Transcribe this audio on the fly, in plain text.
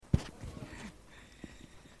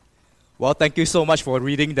Well, thank you so much for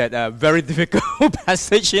reading that very difficult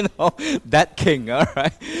passage, that king, all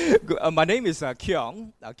right? My name is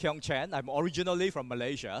Keong Chan. I'm originally from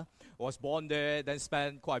Malaysia. Was born there, then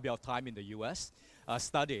spent quite a bit of time in the US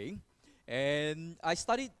studying. And I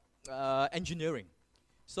studied engineering.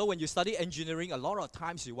 So when you study engineering, a lot of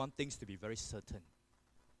times you want things to be very certain.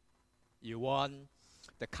 You want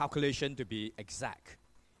the calculation to be exact.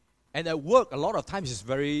 And at work, a lot of times it's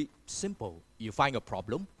very simple. You find a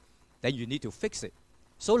problem, then you need to fix it.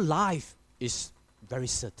 So life is very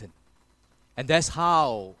certain. And that's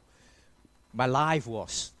how my life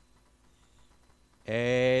was.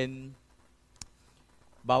 And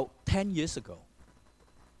about 10 years ago,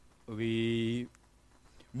 we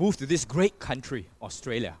moved to this great country,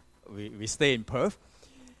 Australia. We stay in Perth.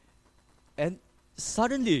 And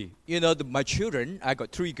suddenly, my children, I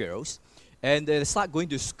got 3 girls, and they start going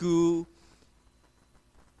to school.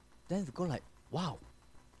 Then we go like, wow.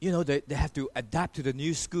 They have to adapt to the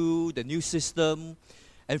new school, the new system.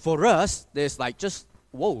 And for us, there's like just,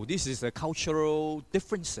 whoa, this is the cultural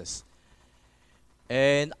differences.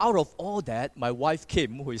 And out of all that, my wife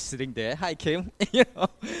Kim, who is sitting there, hi Kim,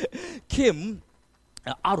 Kim,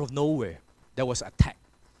 out of nowhere, there was an attack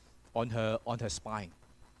on her spine.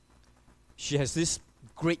 She has this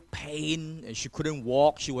great pain and she couldn't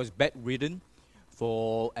walk. She was bedridden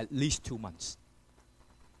for at least 2 months.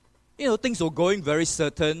 Things were going very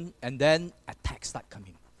certain, and then attacks start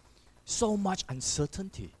coming. So much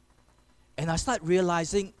uncertainty. And I start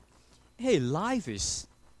realizing, hey, life is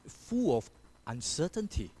full of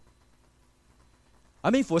uncertainty. I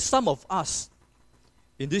mean, for some of us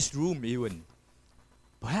in this room even,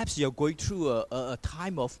 perhaps you're going through a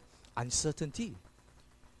time of uncertainty.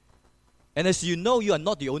 And as you know, you are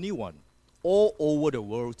not the only one. All over the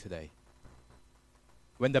world today,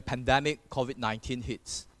 when the pandemic, COVID-19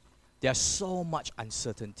 hits, there's so much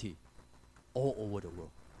uncertainty all over the world.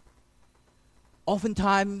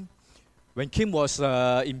 Oftentimes, when Kim was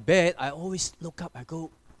in bed, I always look up, I go,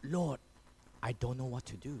 Lord, I don't know what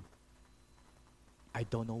to do. I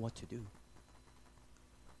don't know what to do.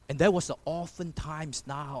 And there was oftentimes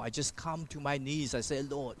now, I just come to my knees, I say,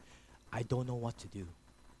 Lord, I don't know what to do.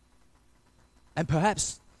 And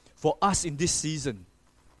perhaps for us in this season,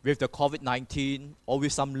 with the COVID-19, or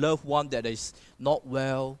with some loved one that is not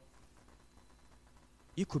well,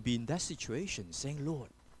 you could be in that situation saying, Lord,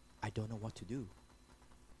 I don't know what to do.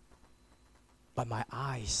 But my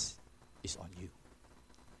eyes is on you.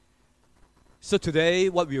 So today,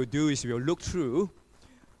 what we'll do is we'll look through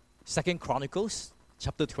 2 Chronicles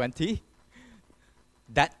chapter 20.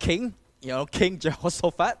 That king, King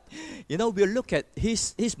Jehoshaphat, we'll look at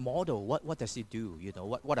his model. What does he do?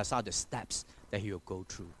 What are some of the steps that he will go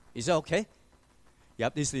through? Is that okay?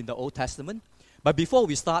 Yep, this is in the Old Testament. But before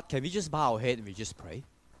we start, can we just bow our head and we just pray?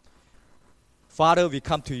 Father, we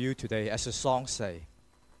come to you today, as the song say,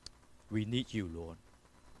 we need you, Lord.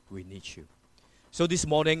 We need you. So this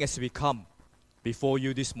morning, as we come before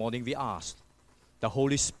you this morning, we ask the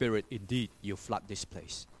Holy Spirit, indeed, you flood this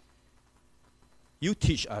place. You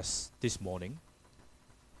teach us this morning,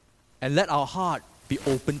 and let our heart be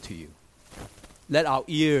open to you. Let our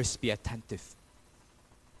ears be attentive.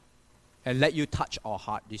 And let you touch our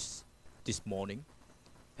heart this morning,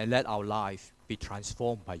 and let our life be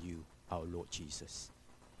transformed by you, our Lord Jesus.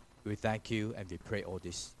 We thank you and we pray all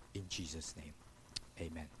this in Jesus' name.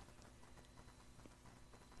 Amen.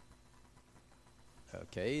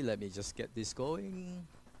 Okay, let me just get this going.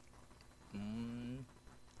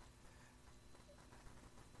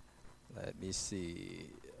 Let me see.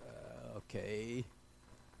 Okay.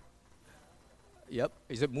 Yep,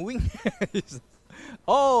 is it moving?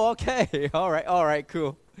 Oh, okay. All right,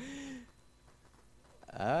 cool.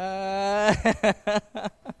 I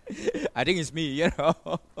think it's me,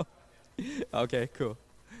 Okay, cool.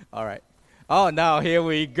 All right. Oh, now here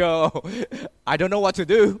we go. I don't know what to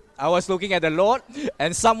do. I was looking at the Lord,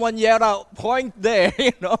 and someone yelled out, point there,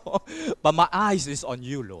 But my eyes is on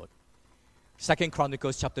you, Lord. 2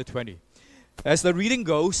 Chronicles chapter 20. As the reading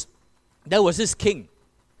goes, there was this king,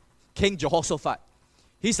 King Jehoshaphat.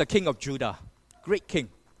 He's the king of Judah. Great king,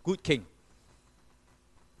 good king.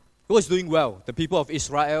 He was doing well. The people of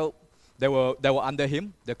Israel, they were under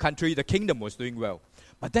him. The country, the kingdom was doing well.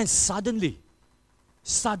 But then suddenly,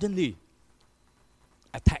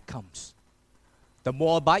 attack comes. The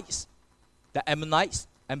Moabites, the Ammonites,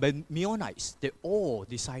 and the Meunites, they all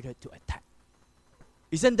decided to attack.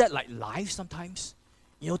 Isn't that like life sometimes?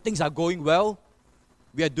 Things are going well.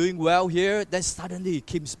 We are doing well here. Then suddenly,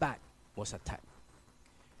 Kim's back was attacked.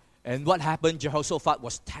 And what happened? Jehoshaphat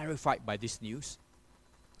was terrified by this news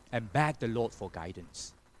and begged the Lord for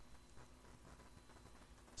guidance.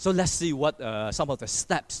 So let's see what some of the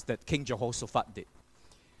steps that King Jehoshaphat did.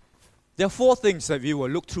 There are 4 things that we will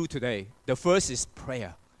look through today. The first is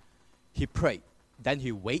prayer. He prayed, then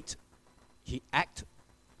he waited, he acted,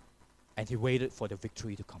 and he waited for the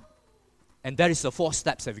victory to come. And that is the 4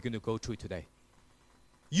 steps that we're going to go through today.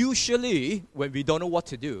 Usually, when we don't know what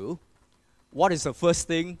to do, what is the first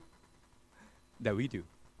thing that we do?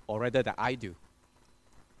 Or rather that I do?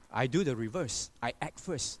 I do the reverse. I act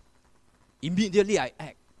first. Immediately I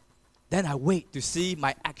act. Then I wait to see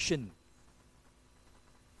my action.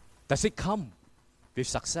 Does it come with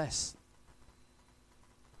success?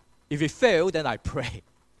 If it fails, then I pray.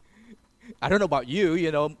 I don't know about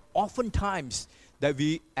you, oftentimes that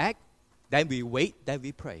we act, then we wait, then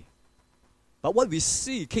we pray. But what we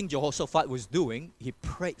see King Jehoshaphat was doing, he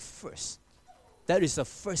prayed first. That is the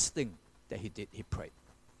first thing that he did. He prayed.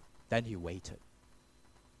 Then he waited.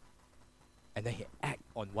 And then he acted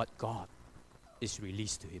on what God is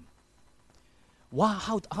released to him.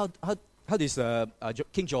 Wow, how does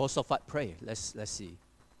King Jehoshaphat pray? Let's see.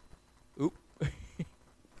 Oop.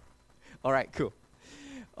 All right, cool.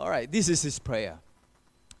 All right, this is his prayer.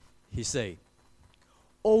 He say,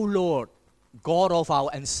 "O Lord, God of our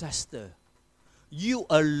ancestor, you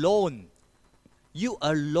alone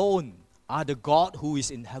are the God who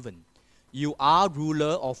is in heaven. You are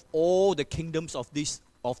ruler of all the kingdoms of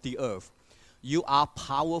the earth. You are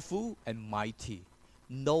powerful and mighty.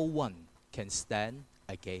 No one can stand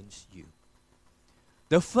against you."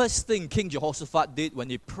 The first thing King Jehoshaphat did when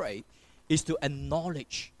he prayed is to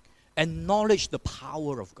acknowledge the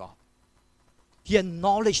power of God. He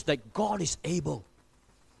acknowledged that God is able.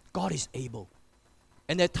 God is able.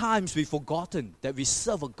 And at times we've forgotten that we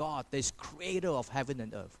serve a God that is creator of heaven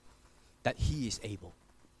and earth, that he is able.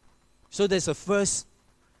 So there's the first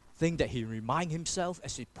thing that he reminds himself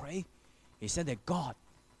as he pray. He said that God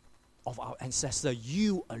of our ancestor,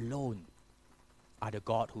 you alone are the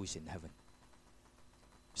God who is in heaven.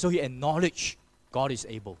 So he acknowledged God is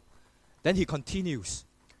able. Then he continues.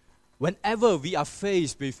 Whenever we are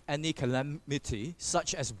faced with any calamity,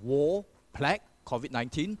 such as war, plague,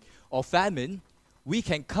 COVID-19, or famine, we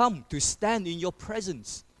can come to stand in your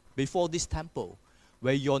presence before this temple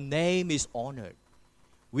where your name is honored.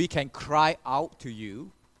 We can cry out to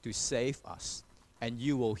you to save us, and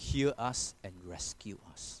you will hear us and rescue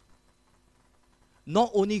us.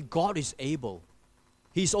 Not only God is able,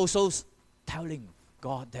 he's also telling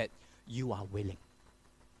God that you are willing.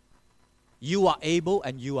 You are able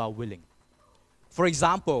and you are willing. For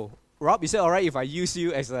example, Rob, is it all right if I use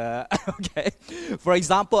you as a... okay. For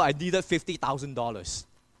example, I needed $50,000.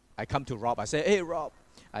 I come to Rob. I say, "Hey, Rob,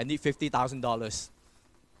 I need $50,000.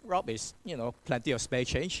 Rob is, plenty of spare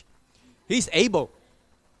change. He's able.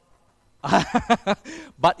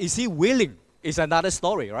 But is he willing? Is another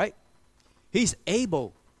story, right? He's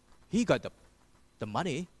able. He got the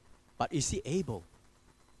money, but is he able?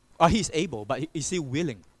 He's able, but is he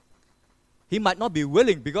willing? He might not be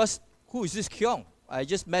willing because who is this Kyung? I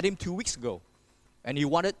just met him 2 weeks ago, and he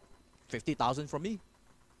wanted $50,000 from me.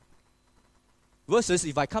 Versus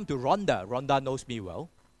if I come to Rhonda knows me well.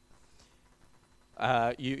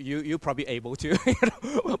 You're probably able to,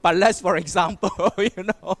 but let's, for example,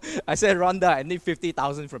 I said, "Rhonda, I need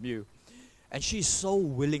 $50,000 from you," and she's so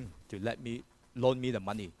willing to loan me the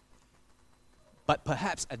money. But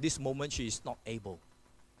perhaps at this moment she is not able.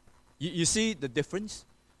 You see the difference?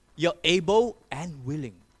 You're able and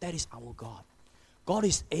willing. That is our God. God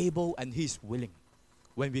is able and he's willing.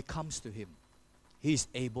 When we comes to him, he's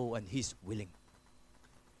able and he's willing.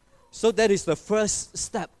 So that is the first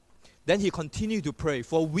step. Then he continued to pray,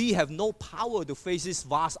 "For we have no power to face this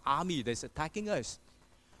vast army that's attacking us.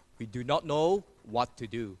 We do not know what to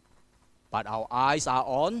do, but our eyes are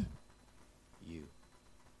on you."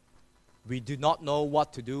 We do not know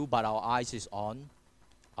what to do, but our eyes is on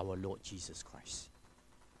our Lord Jesus Christ.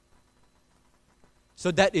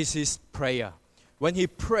 So that is his prayer. When he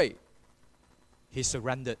prayed, he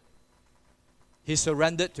surrendered. He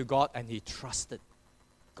surrendered to God and he trusted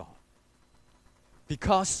God.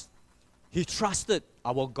 Because he trusted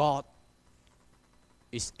our God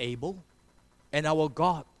is able and our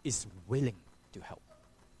God is willing to help.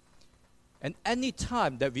 And any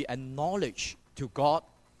time that we acknowledge to God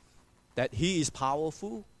that he is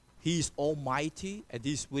powerful, he is almighty, and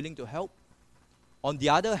he is willing to help, on the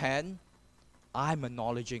other hand, I'm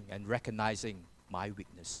acknowledging and recognizing my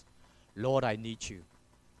weakness. Lord, I need you.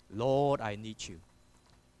 Lord, I need you.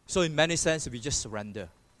 So in many senses, we just surrender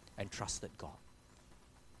and trusted God.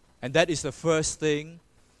 And that is the first thing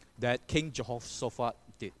that King Jehoshaphat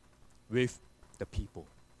did with the people.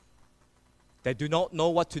 They do not know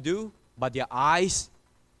what to do, but their eyes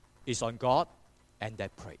is on God, and they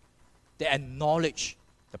pray. They acknowledge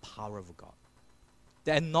the power of God.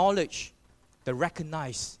 They acknowledge, they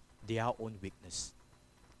recognize their own weakness.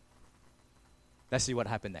 Let's see what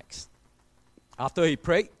happened next. After he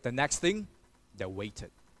prayed, the next thing, they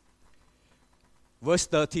waited. Verse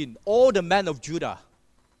 13, all the men of Judah,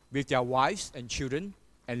 with their wives and children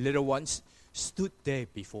and little ones, stood there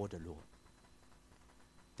before the Lord.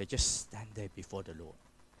 They just stand there before the Lord.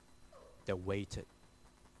 They waited.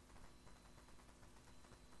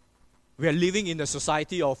 We are living in a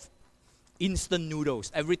society of instant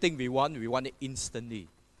noodles. Everything we want it instantly.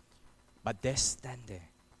 But they stand there.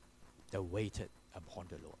 They waited upon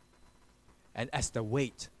the Lord. And as they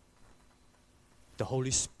wait, the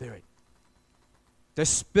Holy Spirit, the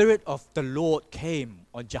Spirit of the Lord came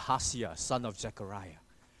on Jahaziel, son of Zechariah.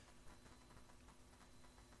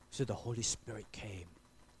 So the Holy Spirit came.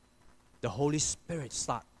 The Holy Spirit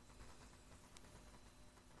started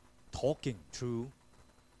talking through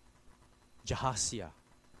Jahaziel.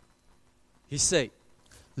 He said,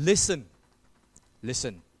 listen,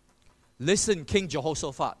 King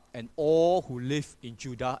Jehoshaphat, and all who live in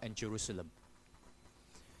Judah and Jerusalem.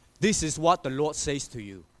 This is what the Lord says to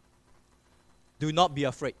you. Do not be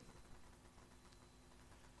afraid.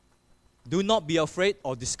 Do not be afraid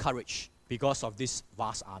or discouraged because of this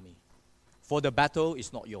vast army. For the battle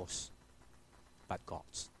is not yours, but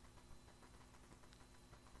God's.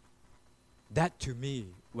 That to me,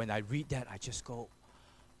 when I read that, I just go,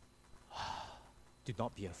 do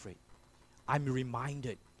not be afraid. I'm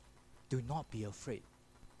reminded, do not be afraid.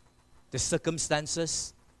 The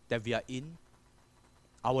circumstances that we are in,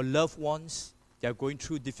 our loved ones, they are going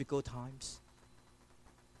through difficult times.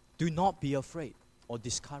 Do not be afraid or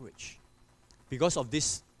discouraged because of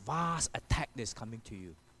this vast attack that's coming to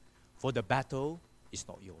you. For the battle is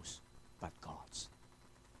not yours, but God's.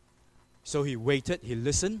 So he waited, he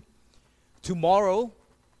listened. Tomorrow,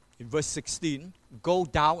 in verse 16, go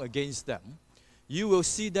down against them. You will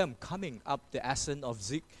see them coming up the ascent of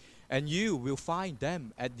Ziklag, and you will find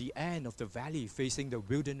them at the end of the valley facing the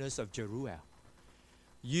wilderness of Jeruel.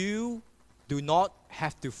 You do not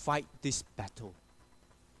have to fight this battle.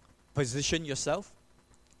 Position yourself,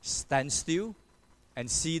 stand still, and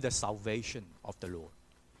see the salvation of the Lord.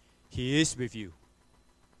 He is with you.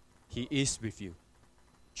 He is with you.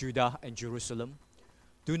 Judah and Jerusalem,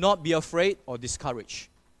 do not be afraid or discouraged.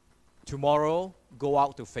 Tomorrow, go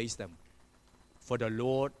out to face them, for the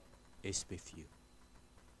Lord is with you.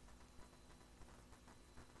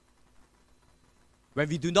 When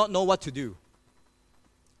we do not know what to do,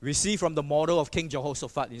 we see from the model of King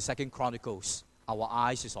Jehoshaphat in 2 Chronicles, our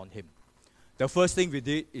eyes is on him. The first thing we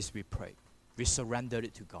did is we prayed. We surrendered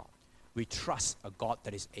it to God. We trust a God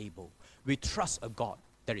that is able. We trust a God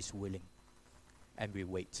that is willing. And we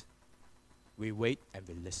wait. We wait and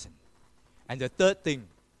we listen. And the third thing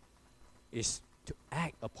is to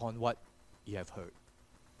act upon what you have heard.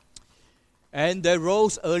 And they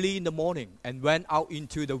rose early in the morning and went out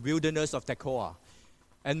into the wilderness of Tekoa.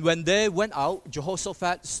 And when they went out,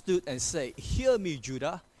 Jehoshaphat stood and said, hear me,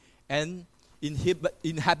 Judah, and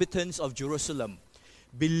inhabitants of Jerusalem.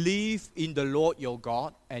 Believe in the Lord your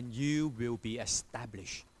God, and you will be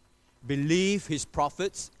established. Believe his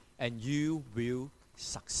prophets, and you will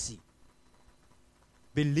succeed.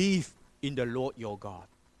 Believe in the Lord your God,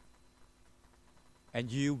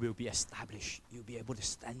 and you will be established. You'll be able to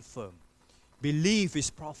stand firm. Believe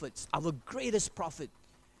his prophets. Our greatest prophet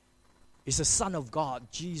is the Son of God,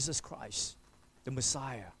 Jesus Christ, the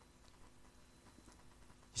Messiah.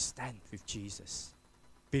 Stand with Jesus.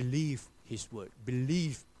 Believe his word.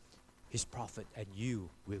 Believe his prophet, and you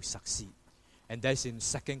will succeed. And that's in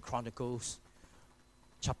 2 Chronicles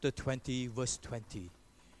chapter 20, verse 20.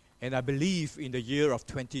 And I believe in the year of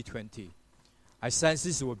 2020, I sense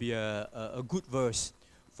this will be a good verse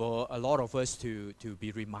for a lot of us to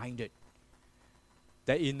be reminded.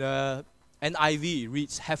 That in NIV it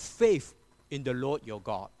reads, have faith in the Lord your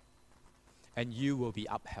God, and you will be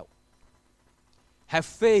upheld. Have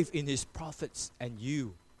faith in his prophets, and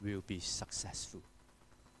you will be successful.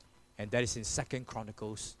 And that is in 2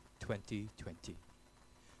 Chronicles 20:20.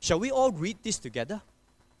 Shall we all read this together?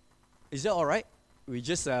 Is that all right? We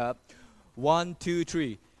just, 1, 2,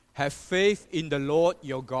 3. Have faith in the Lord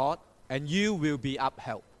your God, and you will be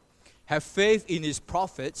upheld. Have faith in his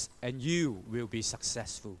prophets, and you will be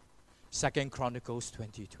successful. 2 Chronicles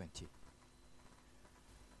 20:20.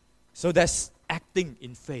 So that's acting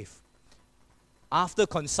in faith. After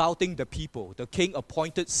consulting the people, the king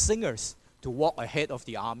appointed singers to walk ahead of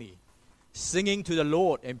the army, singing to the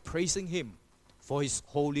Lord and praising him for his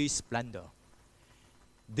holy splendor.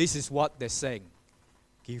 This is what they sang.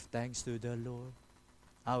 Give thanks to the Lord,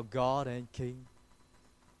 our God and King,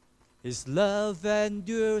 His love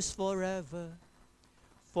endures forever,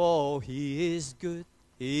 for He is good.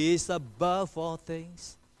 He is above all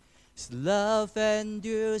things. His love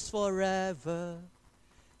endures forever.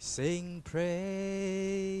 Sing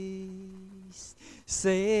praise,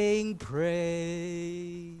 sing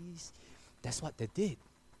praise. That's what they did.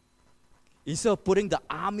 Instead of putting the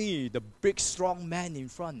army, the big strong man in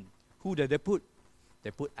front, who did they put? They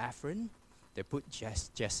put Ephraim, they put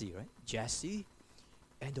Jesse, right? Jesse,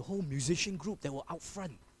 and the whole musician group that were out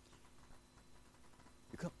front.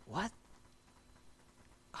 Because what?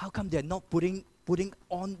 How come they're not putting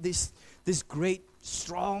on this great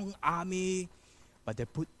strong army, but they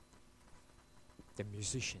put the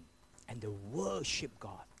musician and the worship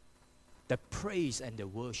God, the praise and the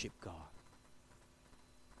worship God.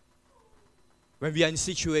 When we are in a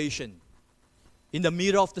situation, in the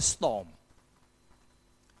middle of the storm,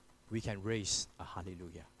 we can raise a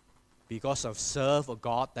hallelujah. Because of serve a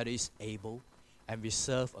God that is able, and we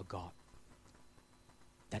serve a God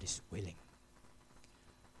that is willing.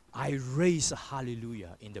 I raise a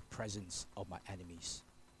hallelujah in the presence of my enemies.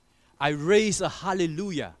 I raise a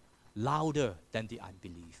hallelujah louder than the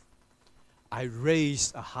unbelief. I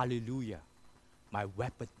raise a hallelujah. My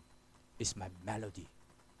weapon is my melody.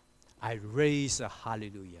 I raise a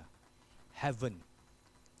hallelujah. Heaven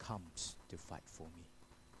comes to fight for me.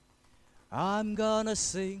 I'm gonna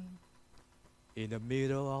sing in the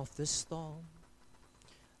middle of the storm,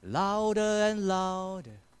 louder and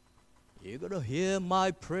louder. You're gonna hear my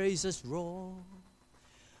praises roar.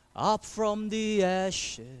 Up from the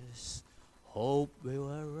ashes, hope will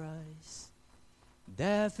arise.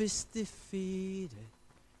 Death is defeated.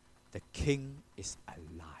 The King is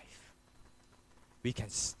alive. We can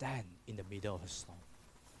stand in the middle of a storm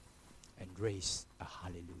and raise a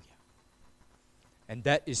hallelujah. And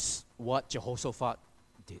that is what Jehoshaphat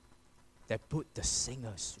did. They put the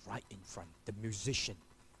singers right in front, the musician.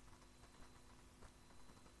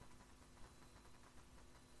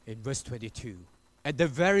 In verse 22, at the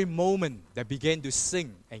very moment they began to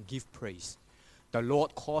sing and give praise, the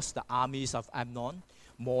Lord caused the armies of Ammon,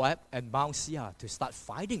 Moab, and Mount Seir to start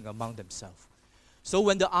fighting among themselves. So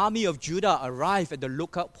when the army of Judah arrived at the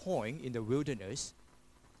lookout point in the wilderness,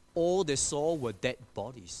 all they saw were dead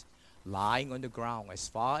bodies lying on the ground as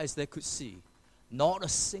far as they could see. Not a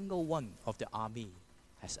single one of the army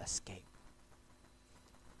has escaped.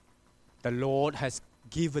 The Lord has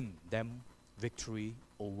given them victory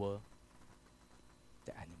over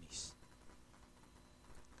the enemies.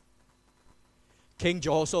 King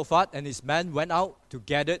Jehoshaphat and his men went out to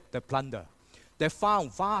gather the plunder. They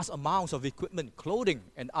found vast amounts of equipment, clothing,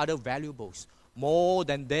 and other valuables, more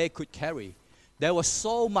than they could carry. There was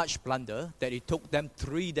so much plunder that it took them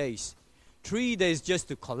 3 days. 3 days just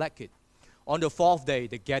to collect it. On the fourth day,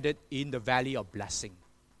 they gathered in the Valley of Blessing,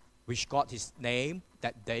 which got its name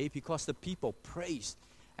that day because the people praised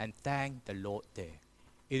and thanked the Lord there.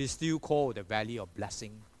 It is still called the Valley of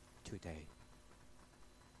Blessing today.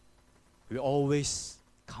 We always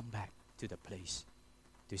come back to the place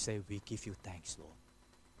to say, we give you thanks, Lord.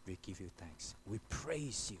 We give you thanks. We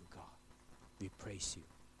praise you, God. We praise you.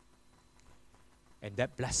 And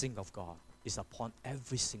that blessing of God is upon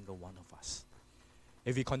every single one of us.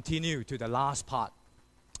 If we continue to the last part,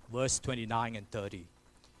 verse 29 and 30.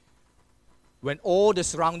 When all the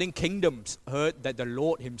surrounding kingdoms heard that the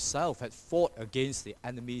Lord himself had fought against the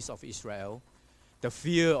enemies of Israel, the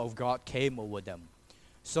fear of God came over them.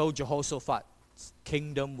 So Jehoshaphat's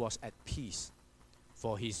kingdom was at peace,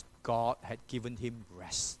 for his God had given him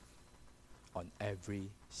rest on every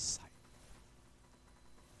side.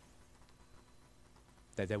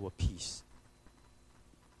 That there were peace,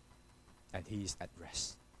 and he is at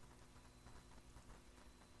rest.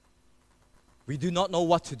 We do not know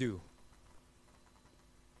what to do.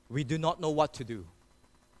 We do not know what to do,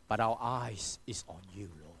 but our eyes is on you,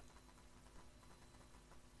 Lord.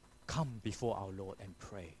 Come before our Lord and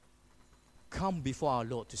pray. Come before our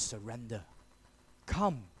Lord to surrender.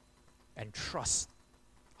 Come and trust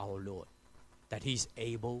our Lord that he's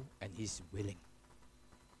able and he's willing.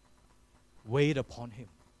 Wait upon him.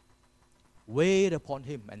 Wait upon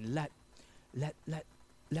him and let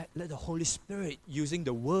the Holy Spirit, using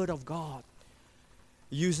the Word of God,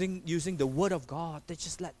 using the Word of God, they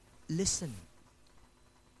just listen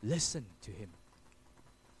to him.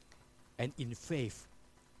 And in faith,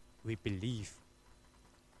 we believe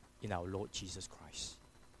in our Lord Jesus Christ.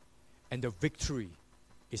 And the victory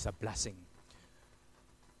is a blessing.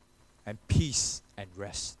 And peace and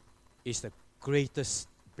rest is the greatest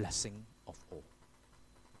blessing of all.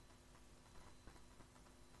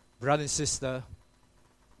 Brother and sister,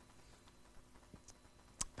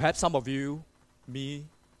 perhaps some of you, me,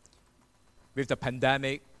 with the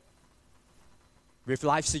pandemic, with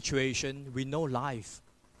life situation, we know life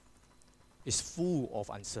is full of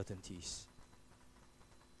uncertainties.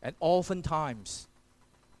 And oftentimes,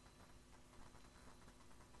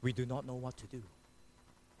 we do not know what to do.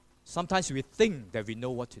 Sometimes we think that we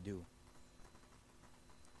know what to do.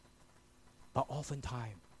 But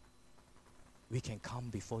oftentimes, we can come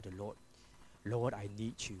before the Lord. Lord, I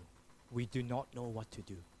need you. We do not know what to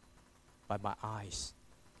do, but my eyes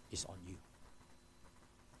is on you.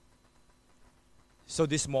 So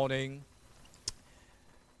this morning,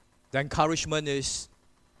 the encouragement is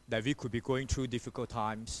that we could be going through difficult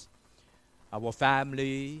times. Our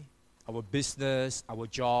family, our business, our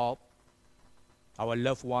job, our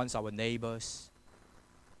loved ones, our neighbors,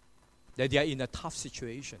 that they are in a tough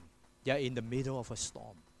situation. They are in the middle of a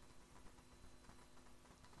storm.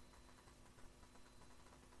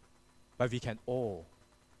 But we can all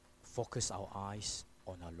focus our eyes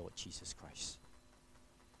on our Lord Jesus Christ.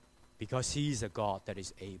 Because He is a God that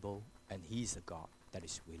is able, and He is a God that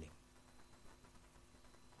is willing.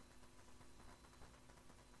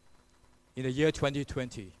 In the year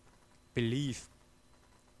 2020, believe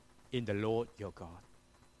in the Lord your God,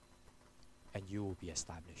 and you will be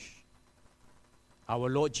established. Our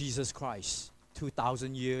Lord Jesus Christ,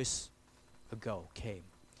 2,000 years ago, came.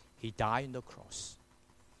 He died on the cross.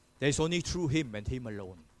 There is only through Him and Him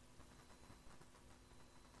alone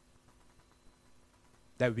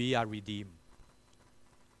that we are redeemed.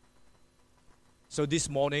 So this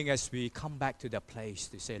morning, as we come back to that place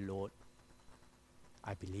to say, Lord,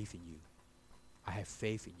 I believe in you. I have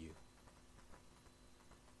faith in you.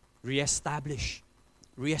 Reestablish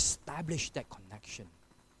that connection.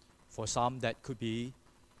 For some that could be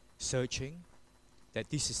searching, that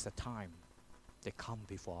this is the time they come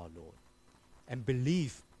before our Lord and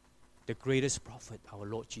believe the greatest prophet, our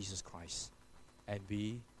Lord Jesus Christ, and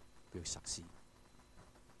we will succeed.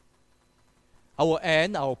 I will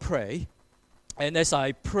end, I will pray, and as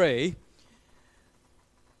I pray,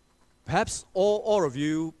 perhaps all of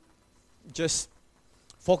you just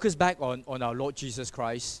focus back on our Lord Jesus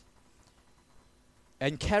Christ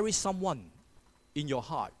and carry someone in your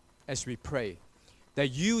heart as we pray, that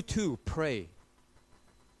you too pray.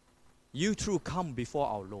 You too come before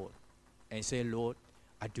our Lord and say, Lord,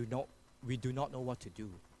 we do not know what to do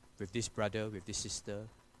with this brother, with this sister,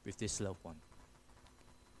 with this loved one.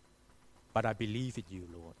 But I believe in you,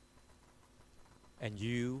 Lord, and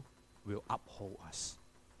you will uphold us.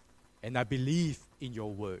 And I believe in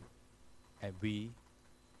your word, and we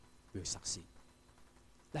will succeed.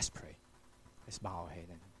 Let's pray. Let's bow our head.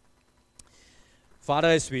 Father,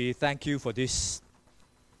 as we thank you for this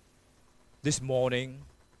morning,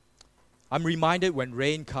 I'm reminded when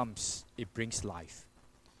rain comes, it brings life.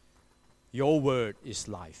 Your word is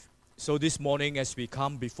life. So this morning, as we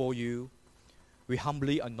come before you, we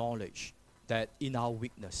humbly acknowledge that in our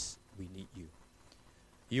weakness, we need you.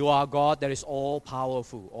 You are God that is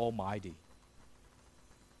all-powerful, almighty.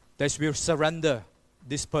 That we surrender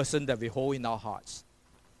this person that we hold in our hearts,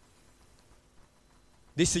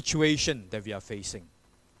 this situation that we are facing,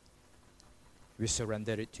 we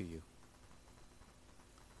surrender it to you.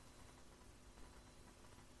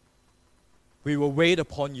 We will wait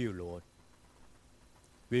upon you, Lord.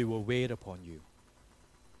 We will wait upon you.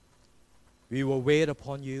 We will wait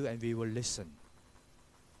upon you, and we will listen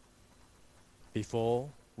before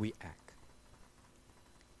we act.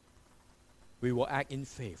 We will act in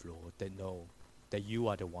faith, Lord, that know that you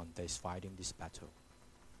are the one that is fighting this battle.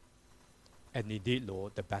 And indeed,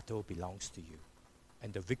 Lord, the battle belongs to you,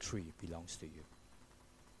 and the victory belongs to you.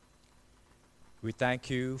 We thank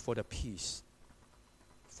you for the peace,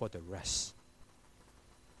 for the rest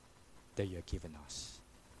that you have given us.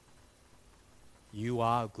 You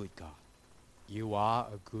are a good God. You are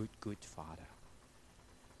a good, good Father.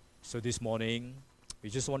 So this morning, we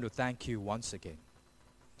just want to thank you once again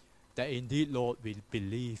that indeed, Lord, we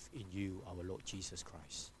believe in you, our Lord Jesus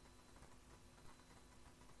Christ.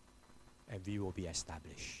 And we will be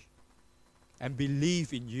established. And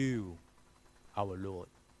believe in you, our Lord.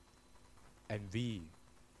 And we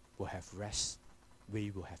will have rest.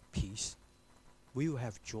 We will have peace. We will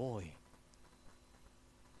have joy.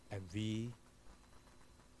 And we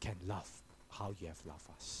can love how you have loved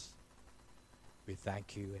us. We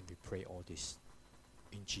thank you and we pray all this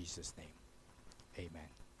in Jesus' name. Amen.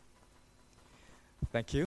 Thank you.